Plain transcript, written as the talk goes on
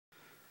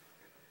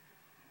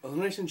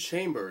Elimination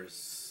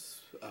Chamber's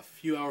a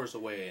few hours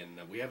away,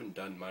 and we haven't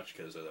done much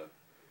because of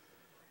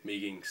me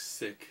getting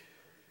sick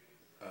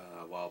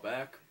a while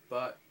back.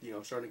 But, you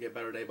know, starting to get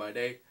better day by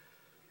day.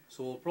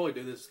 So we'll probably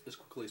do this as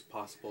quickly as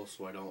possible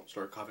so I don't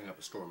start coughing up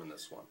a storm in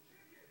this one.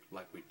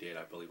 Like we did,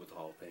 I believe, with the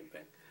Hall of Fame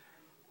thing.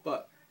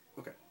 But,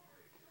 okay.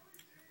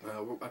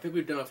 I think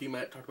we've done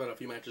talked about a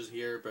few matches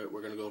here, but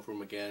we're going to go through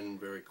them again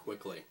very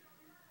quickly.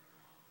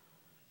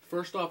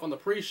 First off, on the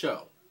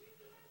pre-show,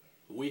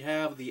 we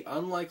have the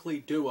unlikely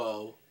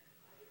duo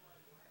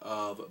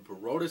of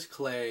Brodus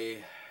Clay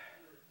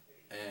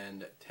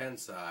and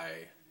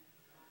Tensai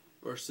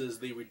versus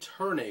the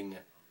returning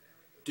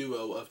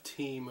duo of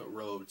Team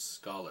Rhodes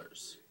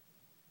Scholars.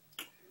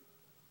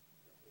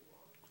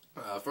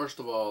 First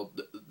of all,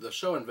 the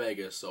show in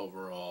Vegas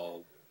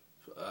overall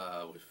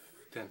with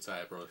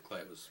Tensai and Brodus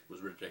Clay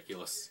was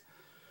ridiculous.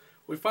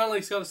 We finally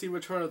got to see the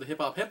return of the Hip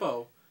Hop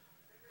Hippo,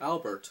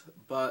 Albert,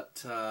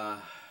 but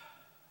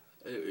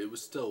it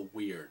was still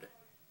weird.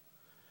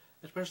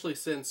 Especially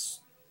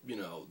since, you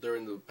know,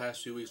 during the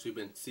past few weeks we've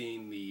been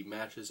seeing the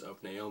matches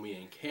of Naomi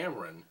and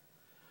Cameron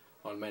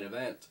on main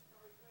event.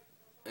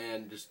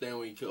 And just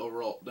Naomi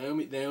overall,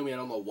 Naomi, I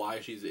don't know why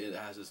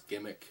has this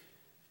gimmick.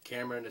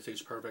 Cameron, it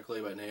suits perfectly,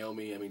 but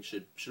Naomi, I mean,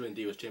 should have been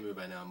Divas Champion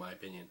by now, in my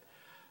opinion.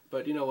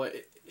 But you know what,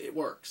 it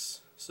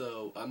works.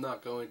 So I'm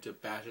not going to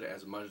bash it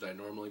as much as I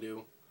normally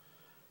do,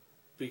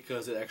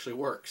 because it actually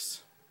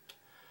works.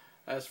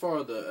 As far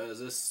as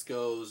this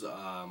goes,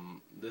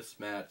 this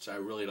match I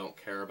really don't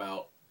care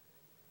about.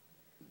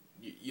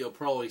 You'll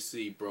probably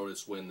see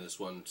Brodus win this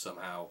one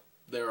somehow.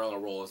 They're on a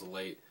roll as of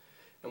late.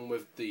 And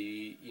with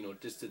the, you know,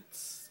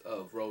 distance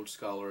of Rhodes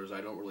Scholars, I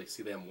don't really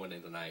see them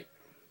winning tonight.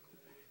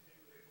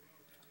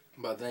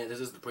 But then this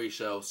is the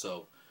pre-show,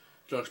 so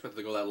don't expect it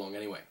to go that long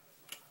anyway.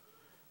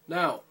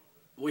 Now,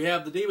 we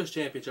have the Divas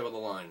Championship on the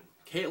line.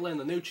 Caitlyn,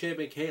 the new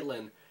champion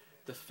Caitlyn,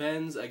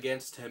 defends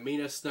against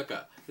Tamina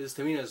Snuka. This is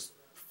Tamina's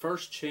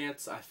first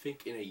chance, I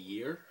think, in a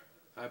year.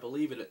 I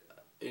believe in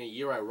a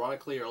year,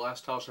 ironically. Her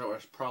last title shot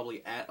was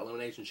probably at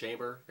Elimination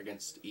Chamber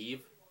against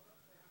Eve.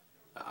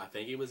 I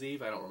think it was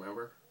Eve, I don't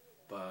remember.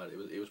 But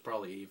it was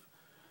probably Eve.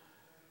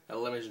 At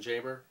Elimination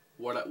Chamber.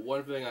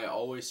 One thing I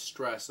always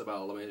stress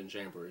about Elimination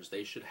Chamber is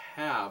they should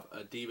have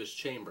a Divas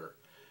Chamber.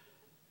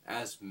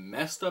 As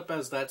messed up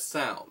as that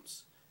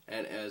sounds,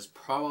 and as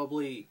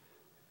probably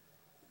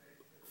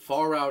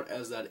far out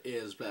as that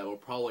is, that will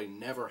probably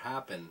never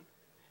happen,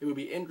 it would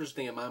be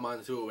interesting in my mind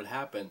to see what would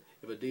happen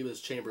if a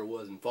Divas Chamber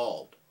was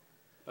involved.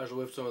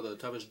 Especially with some of the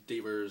toughest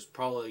divas,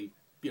 probably,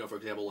 you know, for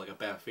example, like a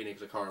Beth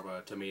Phoenix, a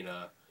Karma,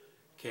 Tamina,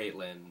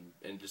 Caitlyn,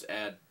 and just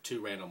add 2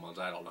 random ones,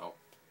 I don't know.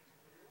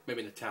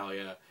 Maybe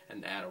Natalya,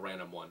 and add a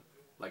random one,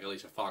 like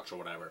Alicia Fox or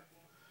whatever.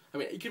 I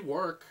mean, it could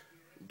work,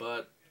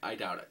 but I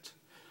doubt it.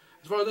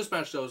 As far as this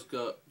match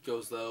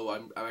goes though,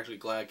 I'm actually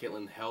glad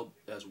Caitlyn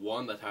has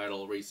won the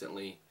title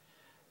recently,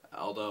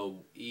 although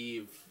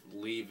Eve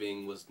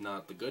leaving was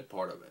not the good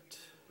part of it.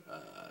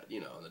 You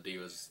know, the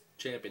Divas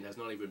Champion has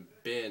not even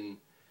been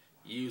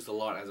used a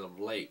lot as of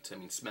late. I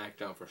mean,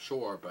 SmackDown for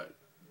sure, but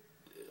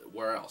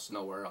where else?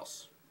 Nowhere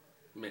else.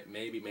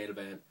 Maybe main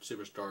event,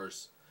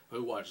 Superstars.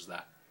 Who watches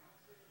that?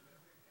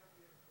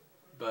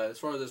 But as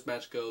far as this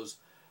match goes,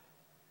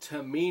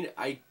 to me,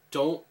 I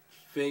don't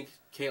think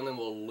Caitlyn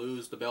will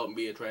lose the belt and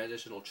be a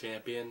transitional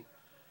champion.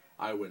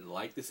 I would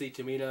like to see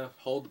Tamina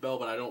hold the belt,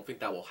 but I don't think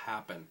that will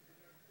happen,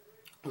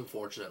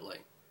 unfortunately.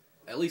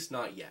 At least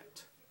not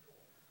yet.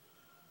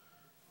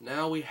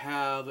 Now we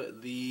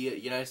have the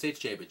United States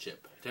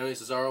Championship. Tony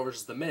Cesaro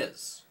versus The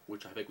Miz,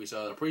 which I think we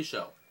saw at a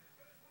pre-show.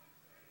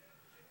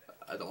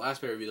 At the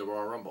last pay-per-view, the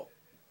Royal Rumble.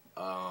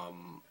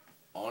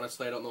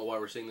 Honestly, I don't know why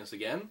we're seeing this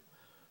again,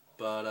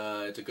 but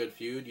it's a good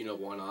feud, you know,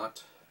 why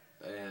not?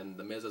 And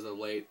The Miz, as of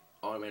late,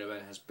 on the main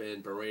event, has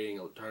been berating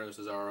Antonio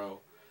Cesaro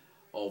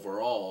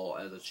overall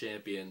as a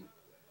champion,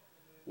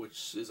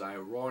 which is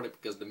ironic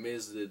because The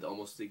Miz did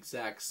almost the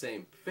exact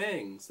same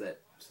things that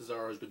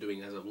Cesaro has been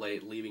doing as of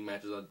late, leaving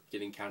matches on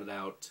getting counted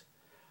out,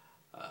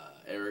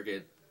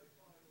 arrogant,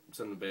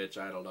 son of a bitch,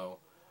 I don't know.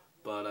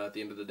 But at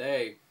the end of the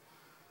day,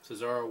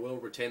 Cesaro will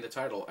retain the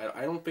title.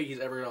 I don't think he's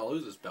ever going to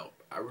lose this belt.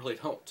 I really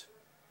don't.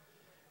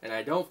 And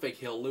I don't think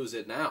he'll lose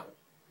it now.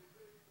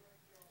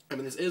 I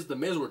mean, this is The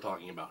Miz we're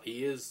talking about.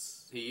 He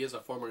is a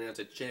former United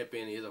States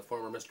champion. He is a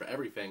former Mr.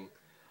 Everything.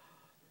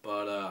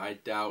 But I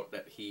doubt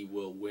that he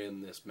will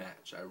win this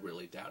match. I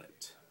really doubt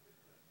it.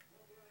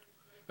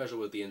 Especially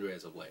with the injury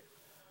as of late.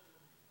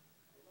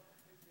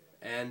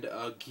 And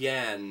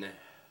again,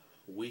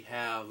 we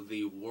have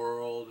the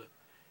World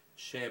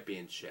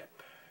Championship.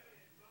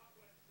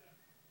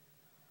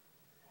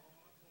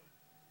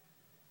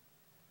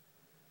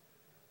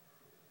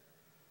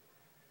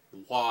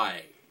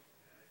 Why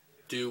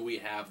do we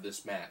have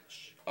this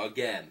match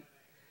again?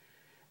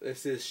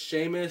 This is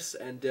Sheamus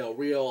and Del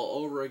Rio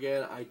all over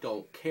again. I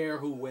don't care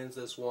who wins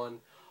this one.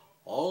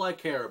 All I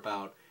care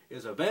about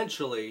is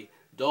eventually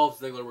Dolph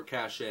Ziggler will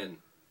cash in.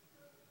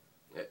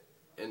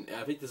 And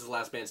I think this is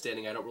Last Man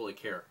Standing. I don't really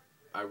care.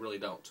 I really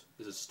don't.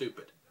 This is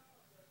stupid.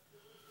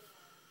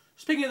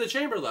 Speaking of the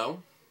Chamber,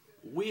 though,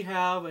 we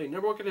have a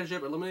number one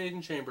contendership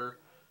Elimination Chamber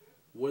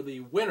where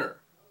the winner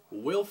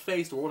will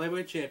face the World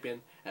Heavyweight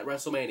Champion at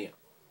WrestleMania.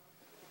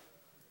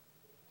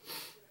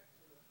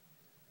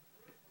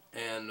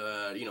 And,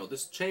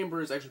 this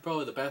chamber is actually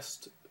probably the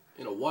best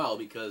in a while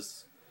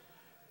because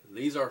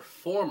these are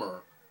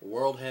former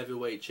World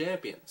Heavyweight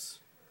Champions.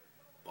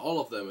 All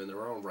of them in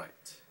their own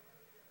right.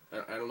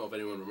 I don't know if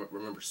anyone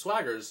remembers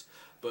Swagger's,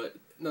 but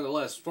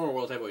nonetheless, former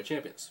World Heavyweight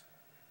Champions.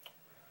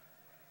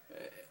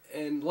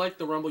 And like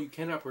the Rumble, you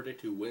cannot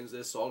predict who wins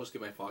this, so I'll just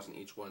give my thoughts on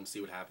each one and see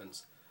what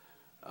happens.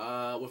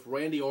 With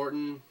Randy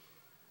Orton,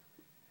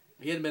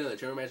 he hadn't been in the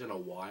tournament match in a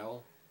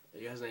while.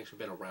 He hasn't actually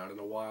been around in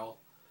a while.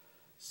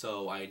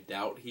 So I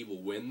doubt he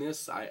will win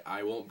this.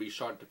 I won't be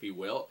shocked if he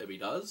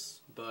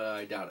does, but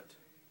I doubt it.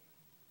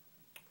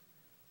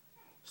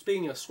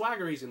 Speaking of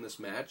Swagger, he's in this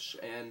match,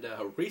 and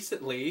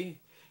recently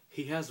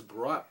he has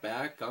brought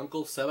back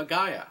Uncle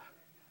Sebagaya,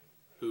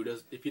 who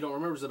does. If you don't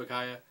remember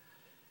Sebagaya,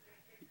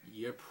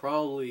 you're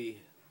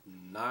probably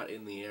not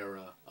in the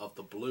era of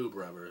the Blue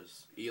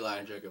Brothers, Eli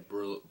and Jacob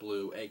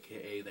Blue,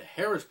 aka the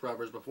Harris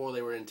Brothers, before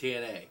they were in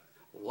TNA,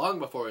 long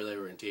before they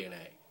were in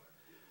TNA.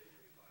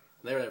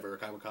 They were never a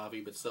cup of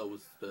coffee, but so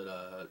was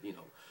there's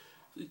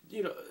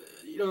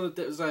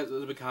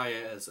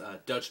Sebagaya as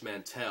Dutch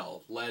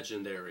Mantel,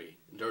 legendary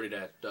Dirty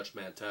Dutch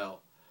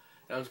Mantel,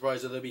 and I'm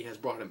surprised that WWE has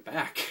brought him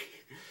back,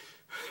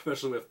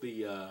 especially with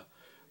the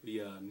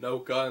no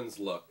guns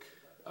look,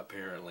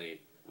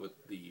 apparently, with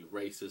the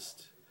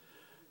racist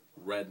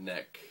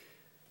redneck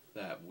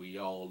that we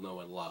all know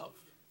and love.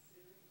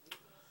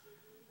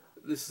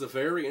 This is a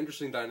very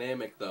interesting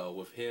dynamic, though,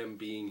 with him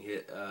being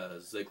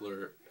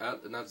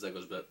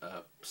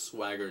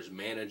Swagger's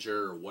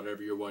manager, or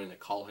whatever you're wanting to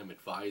call him,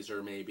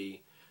 advisor,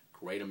 maybe,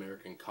 Great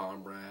American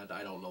Comrade,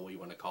 I don't know what you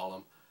want to call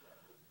him.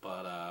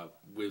 But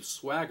with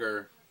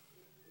Swagger,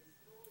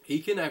 he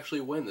can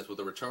actually win this. With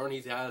the return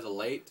he's had as of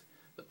late,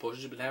 the push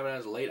he's been having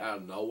as of late, out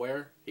of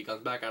nowhere, he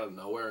comes back out of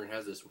nowhere and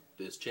has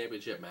this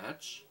championship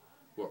match,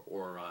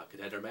 or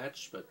contender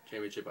match, but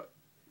championship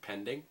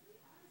pending.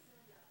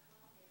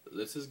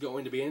 This is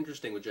going to be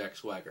interesting with Jack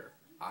Swagger.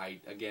 He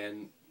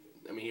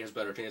has a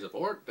better chance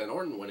than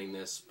Orton winning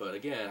this, but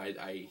again,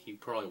 he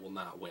probably will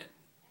not win.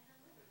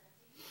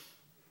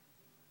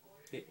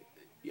 He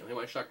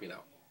might shock me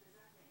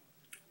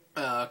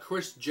though.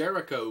 Chris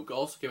Jericho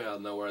also came out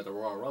of nowhere at the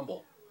Royal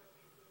Rumble,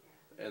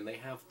 and they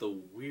have the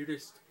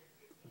weirdest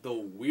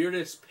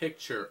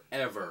picture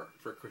ever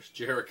for Chris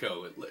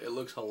Jericho. It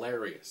looks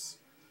hilarious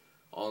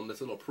on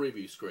this little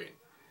preview screen.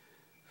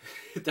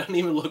 It doesn't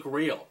even look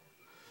real.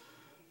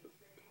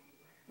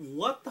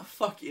 What the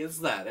fuck is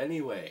that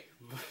anyway?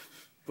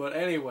 But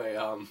anyway,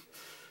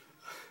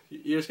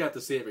 you just got to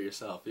see it for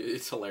yourself.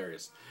 It's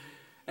hilarious.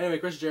 Anyway,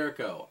 Chris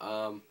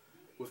Jericho,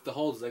 with the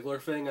whole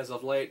Ziggler thing as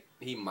of late,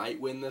 he might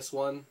win this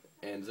one,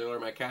 and Ziggler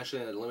might cash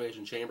in an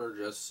Elimination Chamber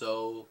just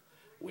so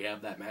we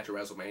have that match at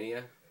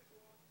WrestleMania.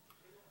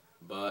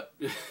 But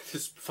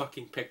this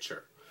fucking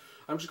picture.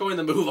 I'm just going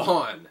to move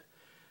on.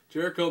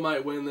 Jericho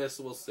might win this,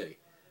 we'll see.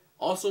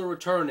 Also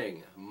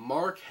returning,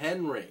 Mark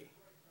Henry,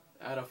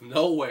 out of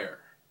nowhere.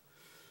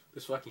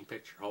 This fucking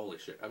picture, holy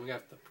shit. I'm gonna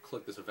have to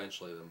click this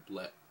eventually and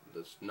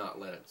not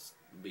let it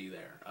be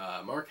there.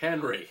 Mark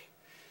Henry,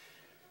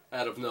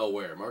 out of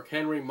nowhere. Mark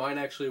Henry might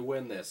actually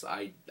win this.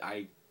 I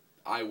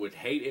would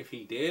hate if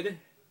he did,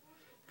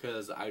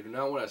 because I do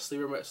not want a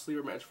sleeper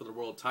match for the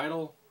world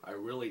title. I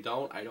really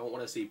don't. I don't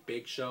want to see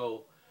Big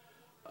Show,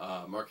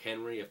 Mark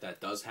Henry. If that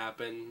does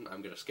happen,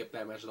 I'm gonna skip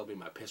that match. That'll be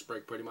my piss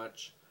break pretty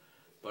much.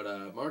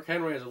 But Mark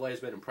Henry as of late has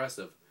been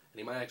impressive. And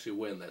he might actually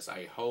win this.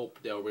 I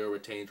hope Del Rio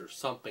retains or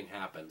something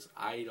happens.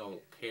 I don't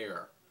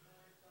care.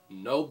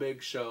 No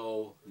Big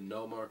Show,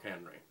 no Mark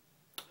Henry.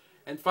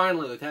 And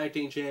finally, the Tag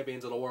Team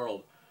Champions of the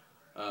world,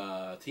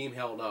 Team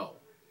Hell No.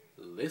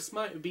 This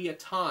might be a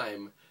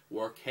time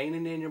where Kane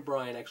and Daniel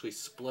Bryan actually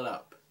split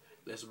up.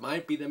 This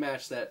might be the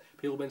match that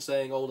people have been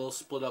saying, oh, they'll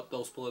split up.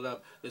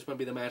 This might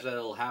be the match that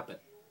it'll happen.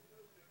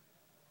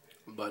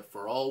 But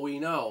for all we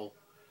know,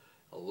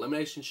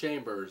 Elimination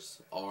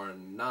Chambers are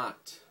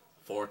not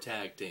for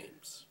tag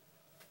teams.